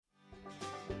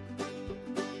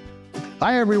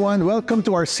Hi everyone, welcome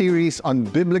to our series on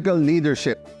biblical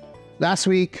leadership. Last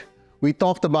week, we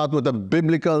talked about what a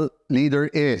biblical leader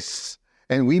is,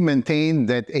 and we maintained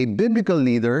that a biblical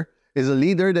leader is a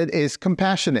leader that is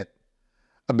compassionate.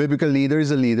 A biblical leader is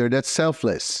a leader that's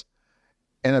selfless,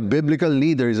 and a biblical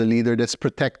leader is a leader that's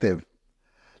protective.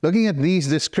 Looking at these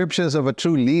descriptions of a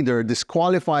true leader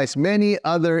disqualifies many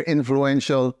other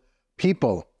influential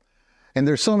people. And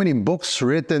there's so many books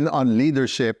written on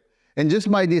leadership, and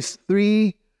just by these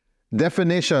three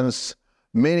definitions,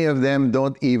 many of them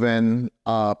don't even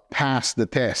pass the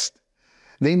test.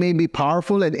 They may be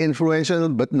powerful and influential,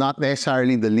 but not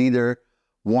necessarily the leader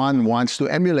one wants to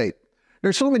emulate.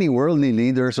 There's so many worldly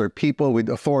leaders or people with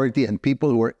authority and people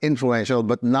who are influential,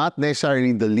 but not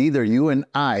necessarily the leader you and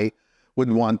I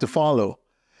would want to follow.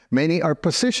 Many are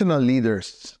positional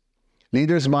leaders,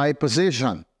 leaders by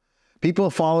position. People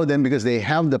follow them because they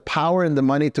have the power and the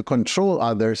money to control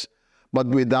others, but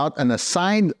without an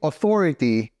assigned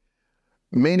authority,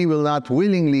 many will not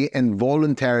willingly and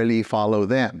voluntarily follow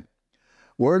them.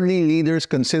 Worldly leaders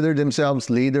consider themselves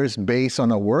leaders based on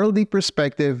a worldly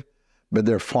perspective, but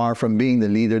they're far from being the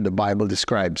leader the Bible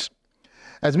describes.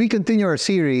 As we continue our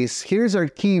series, here's our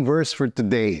key verse for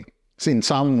today. It's in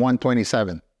Psalm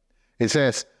 127. It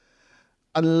says,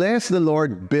 "Unless the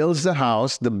Lord builds the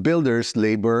house, the builders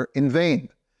labor in vain.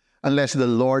 Unless the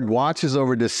Lord watches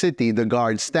over the city, the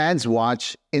guard stands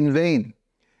watch in vain.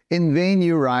 In vain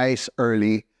you rise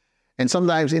early, and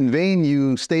sometimes in vain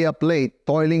you stay up late,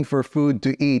 toiling for food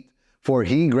to eat, for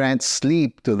He grants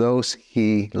sleep to those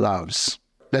He loves."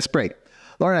 Let's pray.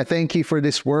 Lord, I thank You for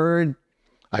this word.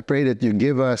 I pray that You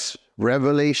give us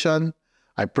revelation.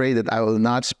 I pray that I will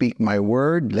not speak my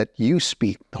word. Let You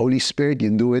speak. Holy Spirit, You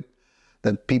do it,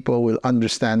 that people will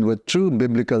understand what true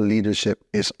biblical leadership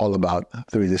is all about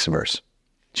through this verse.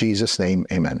 In Jesus' name,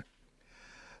 amen.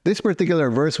 This particular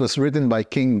verse was written by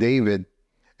King David,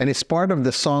 and it's part of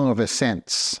the Song of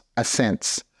Ascents.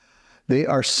 They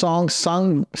are songs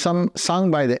sung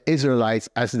by the Israelites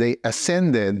as they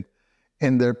ascended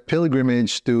in their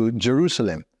pilgrimage to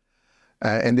Jerusalem.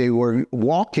 And they were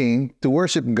walking to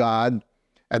worship God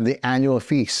at the annual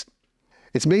feast.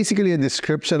 It's basically a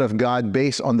description of God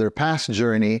based on their past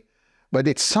journey, but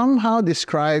it somehow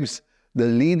describes the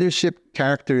leadership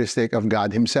characteristic of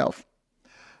God Himself.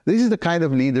 This is the kind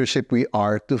of leadership we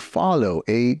are to follow,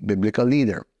 a biblical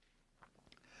leader.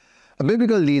 A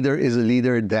biblical leader is a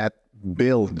leader that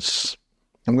builds.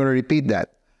 I'm going to repeat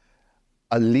that.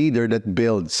 A leader that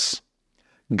builds.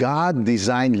 God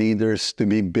designed leaders to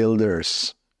be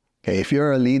builders. Okay, if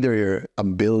you're a leader, you're a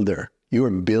builder. You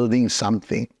are building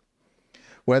something.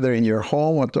 Whether in your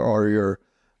home or your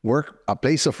work, a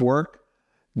place of work,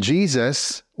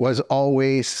 Jesus was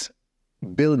always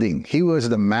building. He was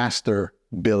the master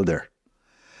builder.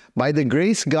 By the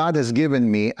grace God has given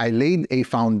me, I laid a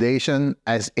foundation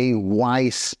as a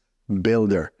wise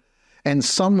builder, and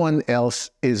someone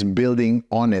else is building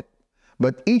on it.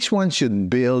 But each one should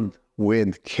build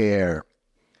with care.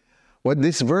 What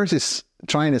this verse is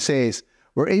trying to say is,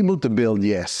 we're able to build,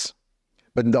 yes.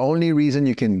 But the only reason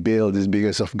you can build is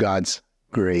because of God's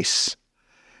grace.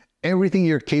 Everything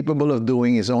you're capable of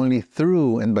doing is only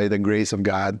through and by the grace of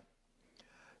God.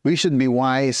 We should be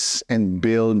wise and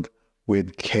build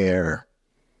with care.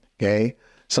 Okay?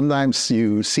 Sometimes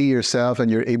you see yourself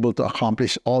and you're able to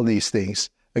accomplish all these things.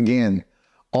 Again,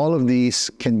 all of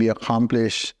these can be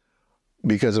accomplished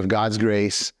because of God's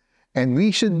grace. And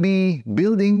we should be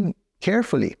building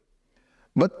carefully.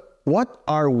 But what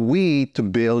are we to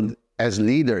build as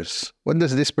leaders? What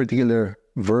does this particular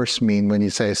verse mean when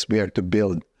it says we are to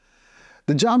build?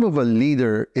 The job of a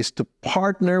leader is to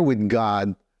partner with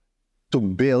God to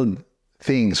build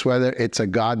things, whether it's a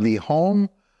godly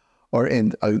home or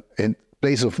in a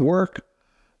place of work.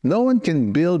 No one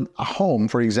can build a home,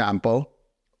 for example,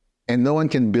 and no one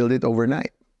can build it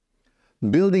overnight.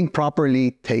 Building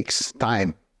properly takes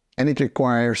time, and it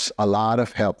requires a lot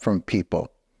of help from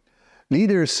people.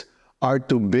 Leaders are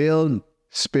to build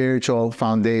spiritual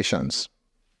foundations.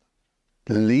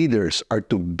 Leaders are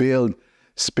to build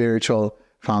spiritual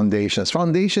foundations.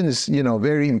 Foundation is,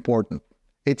 very important.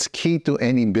 It's key to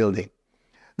any building.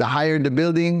 The higher the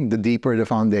building, the deeper the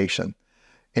foundation.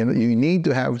 And you need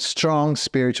to have strong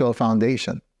spiritual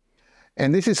foundation.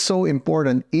 And this is so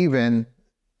important even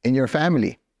in your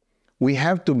family. We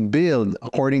have to build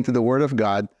according to the Word of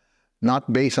God,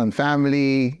 not based on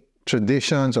family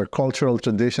traditions or cultural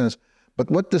traditions, but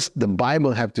what does the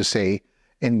Bible have to say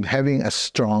in having a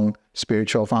strong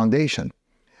spiritual foundation?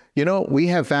 We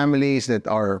have families that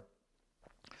are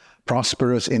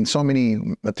prosperous in so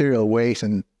many material ways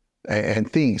and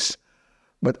things,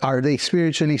 but are they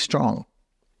spiritually strong?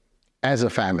 as a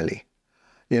family.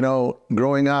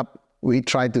 Growing up, we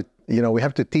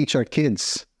have to teach our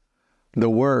kids the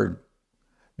Word.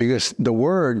 Because the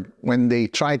Word, when they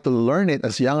try to learn it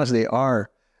as young as they are,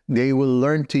 they will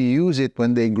learn to use it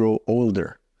when they grow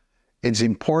older. It's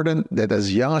important that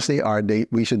as young as they are,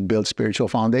 we should build spiritual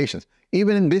foundations.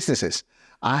 Even in businesses.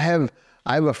 I have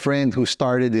a friend who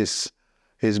started his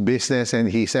business, and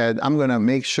he said, I'm going to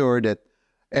make sure that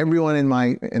everyone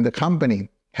in the company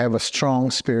have a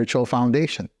strong spiritual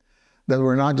foundation. That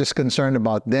we're not just concerned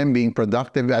about them being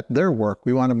productive at their work.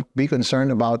 We want to be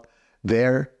concerned about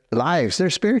their lives, their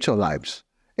spiritual lives.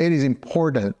 It is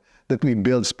important that we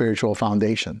build spiritual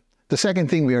foundation. The second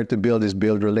thing we are to build is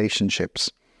build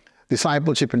relationships.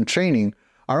 Discipleship and training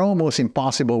are almost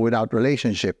impossible without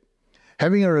relationship.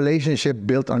 Having a relationship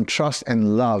built on trust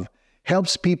and love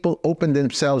helps people open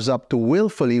themselves up to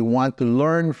willfully want to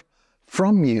learn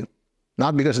from you.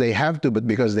 Not because they have to, but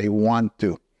because they want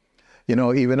to.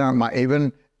 Even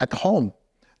at home,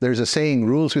 there's a saying,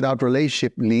 rules without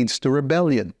relationship leads to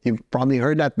rebellion. You've probably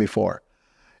heard that before.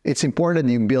 It's important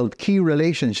that you build key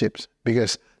relationships,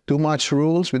 because too much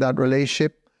rules without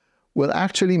relationship will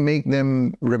actually make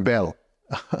them rebel.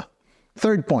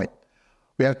 Third point,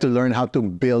 we have to learn how to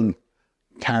build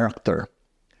character.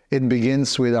 It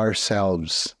begins with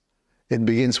ourselves. It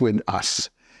begins with us.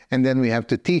 And then we have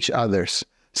to teach others.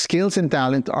 Skills and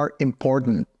talent are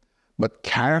important, but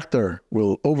character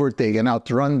will overtake and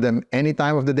outrun them any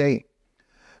time of the day.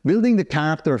 Building the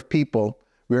character of people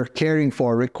we are caring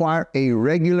for require a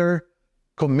regular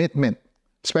commitment,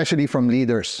 especially from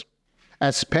leaders.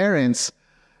 As parents,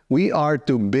 we are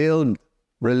to build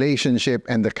relationship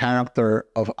and the character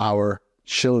of our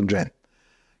children.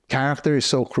 Character is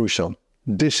so crucial.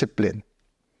 Discipline,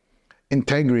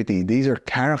 integrity, these are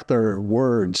character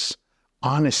words.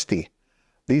 Honesty,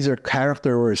 these are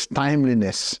character words.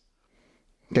 Timeliness.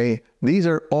 Okay, these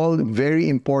are all very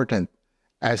important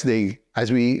as we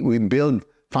build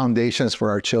foundations for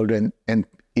our children and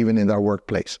even in our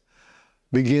workplace.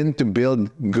 Begin to build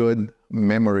good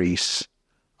memories.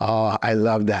 Oh, I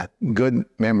love that. Good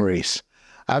memories.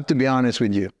 I have to be honest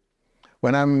with you.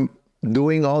 When I'm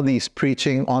doing all these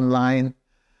preaching online,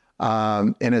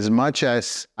 and as much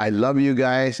as I love you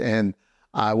guys and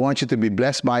I want you to be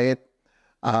blessed by it,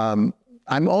 I'm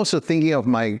also thinking of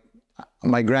my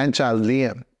grandchild,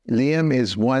 Liam. Liam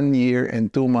is 1 year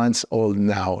and 2 months old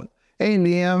now. Hey,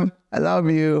 Liam, I love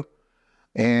you.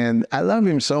 And I love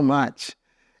him so much.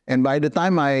 And by the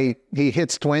time he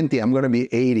hits 20, I'm going to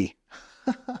be 80.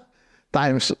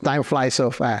 Time flies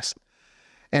so fast.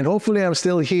 And hopefully I'm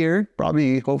still here,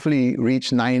 hopefully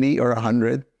reach 90 or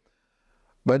 100.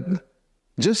 But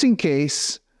just in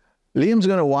case, Liam's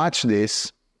going to watch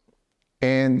this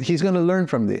and he's going to learn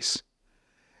from this.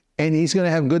 And he's going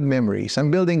to have good memories. I'm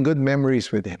building good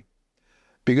memories with him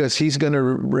because he's going to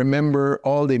remember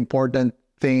all the important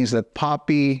things that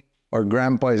Poppy or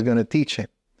Grandpa is going to teach him.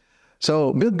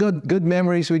 So build good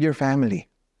memories with your family.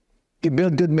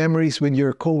 Build good memories with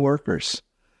your co-workers.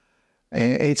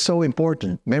 It's so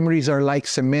important. Memories are like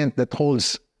cement that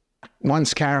holds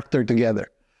one's character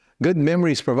together. Good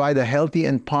memories provide a healthy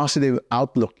and positive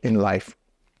outlook in life.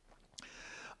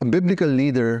 A biblical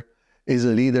leader is a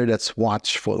leader that's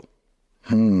watchful.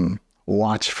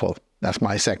 Watchful. That's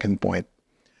my second point.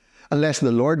 Unless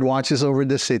the Lord watches over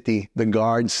the city, the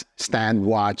guards stand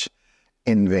watch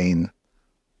in vain.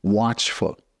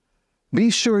 Watchful. Be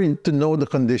sure to know the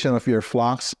condition of your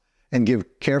flocks and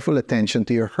give careful attention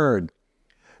to your herd.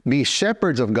 Be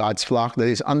shepherds of God's flock that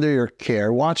is under your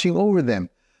care, watching over them,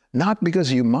 not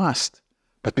because you must,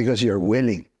 but because you're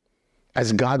willing,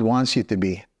 as God wants you to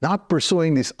be, not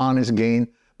pursuing this honest gain,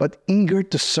 but eager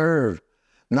to serve,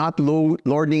 not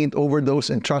lording it over those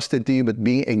entrusted to you, but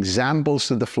being examples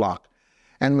to the flock.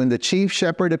 And when the chief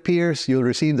shepherd appears, you'll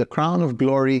receive the crown of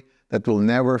glory that will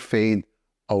never fade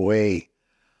away.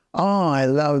 Oh, I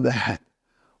love that.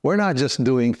 We're not just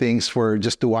doing things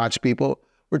just to watch people.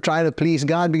 We're trying to please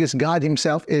God because God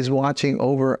himself is watching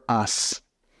over us.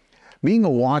 Being a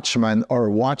watchman or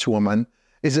watchwoman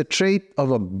is a trait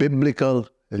of a biblical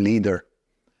leader.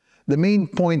 The main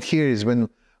point here is when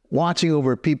watching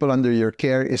over people under your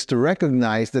care is to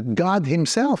recognize that God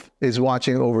himself is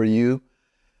watching over you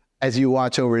as you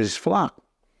watch over his flock.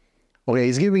 Okay,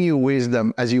 he's giving you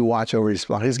wisdom as you watch over his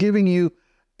flock. He's giving you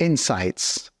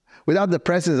insights. Without the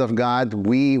presence of God,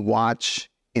 we watch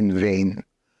in vain.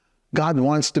 God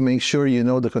wants to make sure you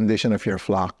know the condition of your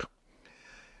flock.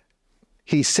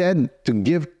 He said to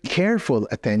give careful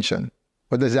attention.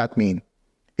 What does that mean?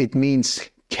 It means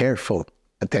careful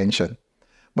attention.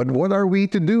 But what are we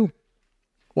to do?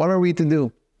 What are we to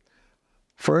do?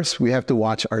 First, we have to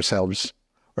watch ourselves.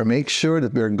 or make sure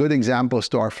that we're good examples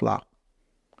to our flock.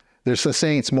 There's a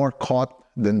saying, it's more caught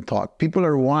than taught. People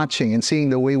are watching and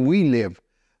seeing the way we live,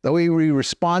 the way we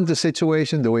respond to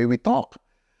situations, the way we talk,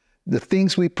 the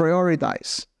things we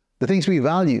prioritize, the things we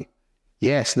value.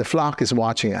 Yes, the flock is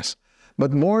watching us.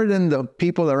 But more than the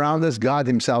people around us, God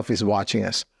himself is watching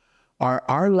us. Are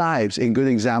our lives a good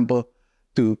example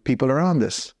to people around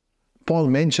us? Paul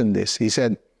mentioned this. He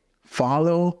said,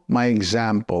 follow my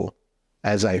example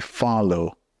as I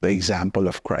follow the example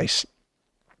of Christ.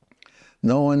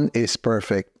 No one is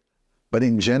perfect, but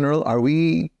in general, are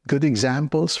we good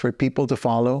examples for people to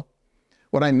follow?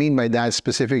 What I mean by that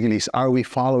specifically is, are we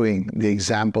following the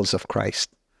examples of Christ?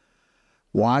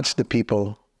 Watch the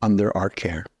people under our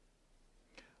care.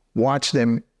 Watch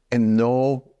them and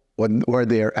know where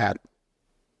they are at.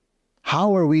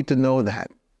 How are we to know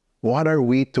that? What are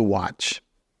we to watch?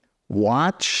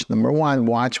 Watch, number one,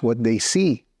 watch what they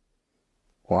see.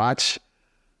 Watch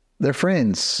their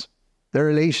friends, their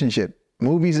relationship,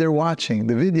 movies they're watching,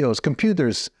 the videos,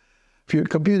 computers,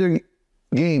 computer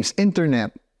games,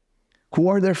 internet. Who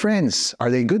are their friends?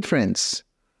 Are they good friends?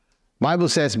 Bible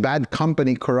says bad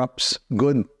company corrupts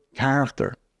good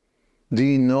character. Do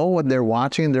you know what they're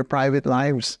watching in their private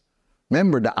lives?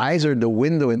 Remember, the eyes are the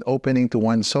window and opening to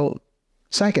one's soul.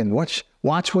 Second, watch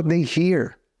what they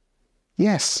hear.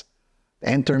 Yes, the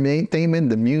entertainment,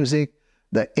 the music,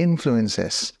 the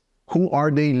influences. Who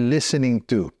are they listening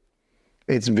to?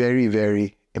 It's very,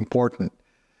 very important.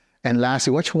 And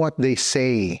lastly, watch what they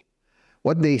say.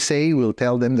 What they say will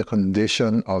tell them the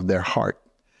condition of their heart.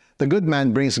 The good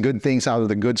man brings good things out of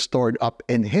the good stored up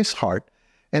in his heart,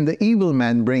 and the evil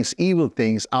man brings evil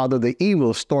things out of the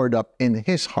evil stored up in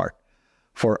his heart.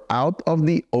 For out of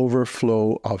the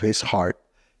overflow of his heart,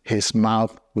 his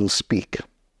mouth will speak.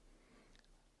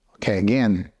 Okay,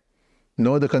 again,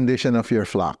 know the condition of your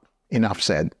flock. Enough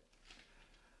said.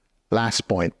 Last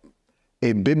point.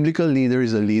 A biblical leader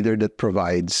is a leader that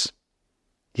provides.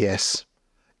 Yes.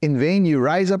 In vain you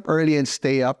rise up early and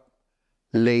stay up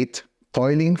late,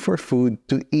 toiling for food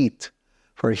to eat,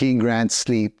 for he grants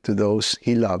sleep to those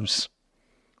he loves.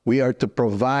 We are to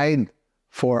provide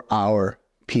for our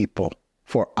people,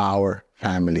 for our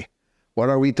family. What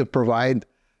are we to provide?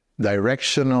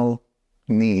 Directional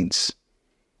needs.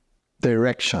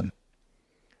 Direction.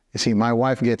 You see, my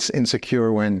wife gets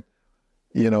insecure when,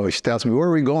 she tells me, where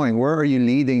are we going? Where are you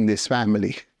leading this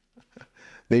family?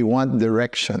 They want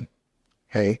direction.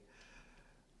 Okay?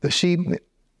 The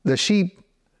sheep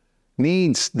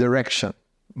needs direction,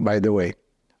 by the way.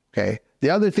 Okay? The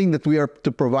other thing that we are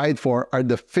to provide for are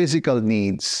the physical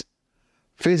needs.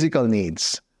 Physical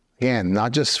needs. Again,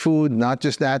 not just food, not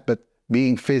just that, but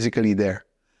being physically there.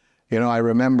 I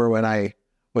remember when I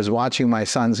was watching my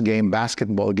son's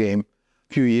basketball game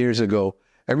a few years ago,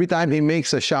 every time he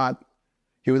makes a shot,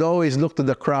 he would always look to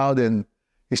the crowd and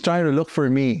he's trying to look for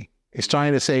me. He's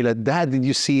trying to say, Dad, did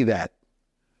you see that?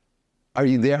 Are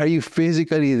you there? Are you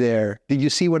physically there? Did you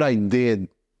see what I did?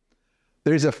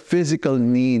 There's a physical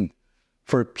need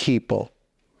for people.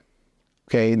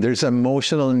 Okay, there's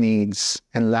emotional needs.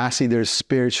 And lastly, there's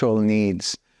spiritual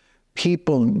needs.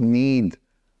 People need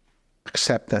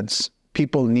acceptance.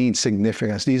 People need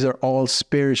significance. These are all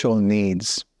spiritual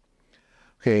needs.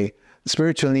 Okay,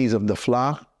 spiritual needs of the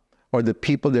flock or the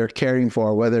people they're caring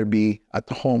for, whether it be at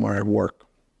home or at work.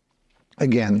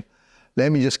 Again,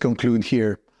 let me just conclude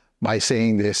here by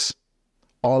saying this.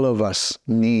 All of us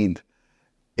need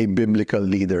a biblical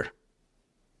leader.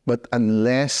 But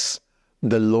unless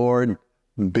the Lord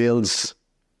builds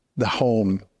the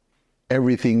home,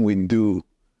 everything we do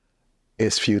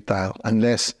is futile.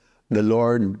 Unless the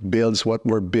Lord builds what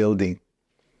we're building.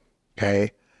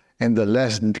 Okay? And the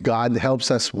less God helps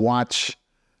us watch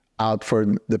out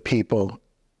for the people,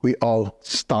 we all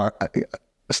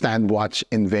stand watch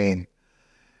in vain.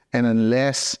 And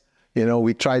unless,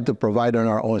 we try to provide on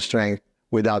our own strength,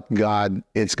 without God,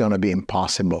 it's going to be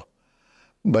impossible.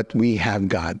 But we have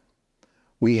God.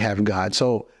 We have God.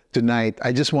 So tonight,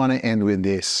 I just want to end with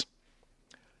this.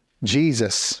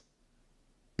 Jesus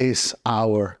is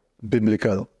our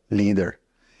biblical leader.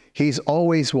 He's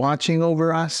always watching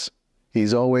over us.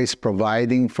 He's always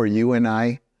providing for you and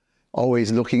I,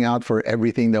 always looking out for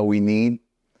everything that we need.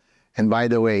 And by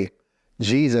the way,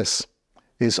 Jesus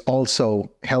is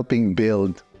also helping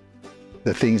build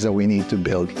the things that we need to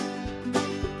build.